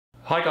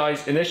Hi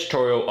guys, in this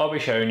tutorial I'll be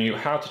showing you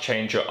how to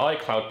change your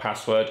iCloud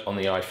password on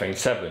the iPhone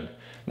 7.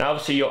 Now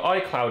obviously your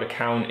iCloud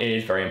account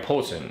is very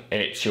important.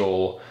 It's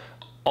your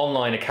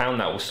online account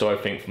that will store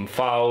everything from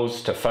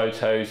files to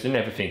photos and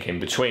everything in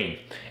between.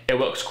 It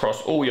works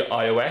across all your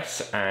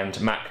iOS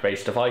and Mac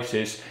based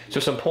devices, so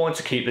it's important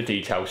to keep the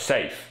details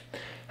safe.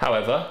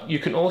 However, you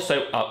can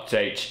also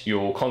update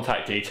your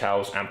contact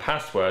details and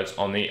passwords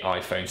on the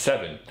iPhone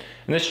 7.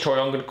 In this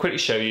tutorial I'm going to quickly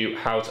show you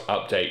how to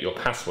update your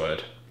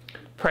password.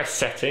 Press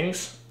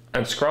Settings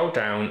and scroll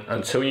down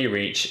until you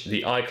reach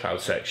the iCloud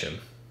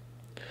section.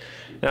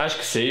 Now as you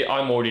can see,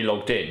 I'm already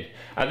logged in.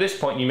 At this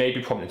point you may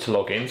be prompted to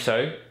log in,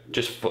 so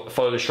just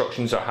follow the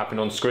instructions that happen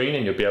on screen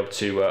and you'll be able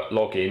to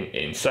log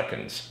in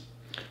seconds.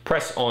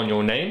 Press on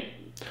your name.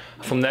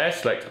 From there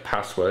select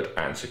Password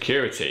and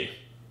Security.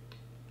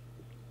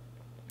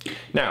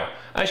 Now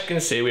as you can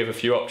see we have a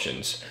few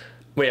options.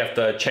 We have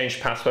the change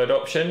password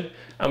option,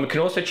 and we can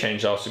also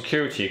change our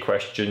security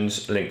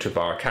questions linked with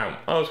our account.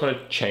 I just want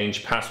to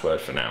change password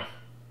for now.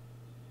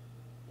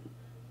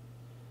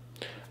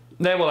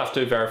 Then we'll have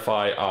to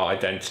verify our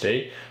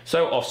identity.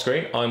 So off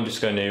screen, I'm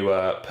just going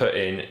to put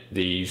in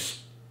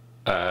these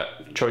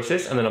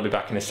choices and then I'll be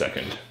back in a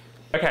second.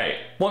 Okay,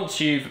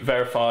 once you've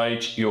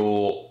verified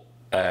your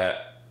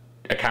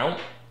account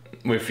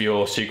with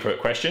your secret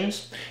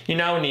questions, you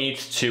now need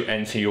to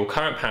enter your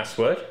current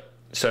password.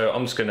 So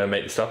I'm just going to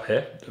make this up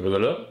here,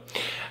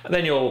 and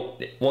then you'll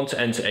want to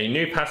enter a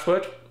new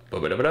password,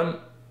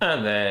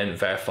 and then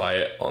verify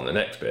it on the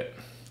next bit.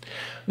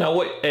 Now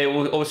it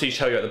will obviously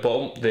show you at the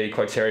bottom the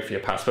criteria for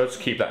your passwords,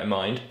 keep that in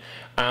mind.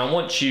 And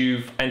once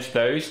you've entered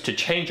those, to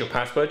change your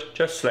password,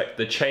 just select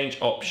the change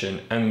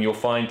option and you'll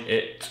find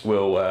it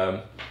will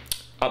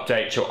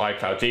update your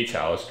iCloud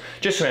details.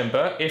 Just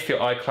remember, if your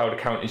iCloud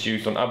account is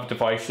used on other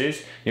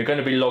devices, you're going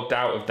to be logged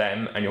out of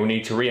them and you'll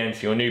need to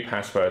re-enter your new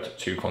password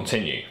to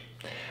continue.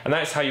 And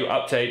that's how you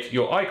update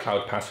your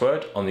iCloud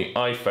password on the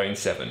iPhone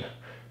 7.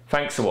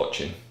 Thanks for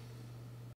watching.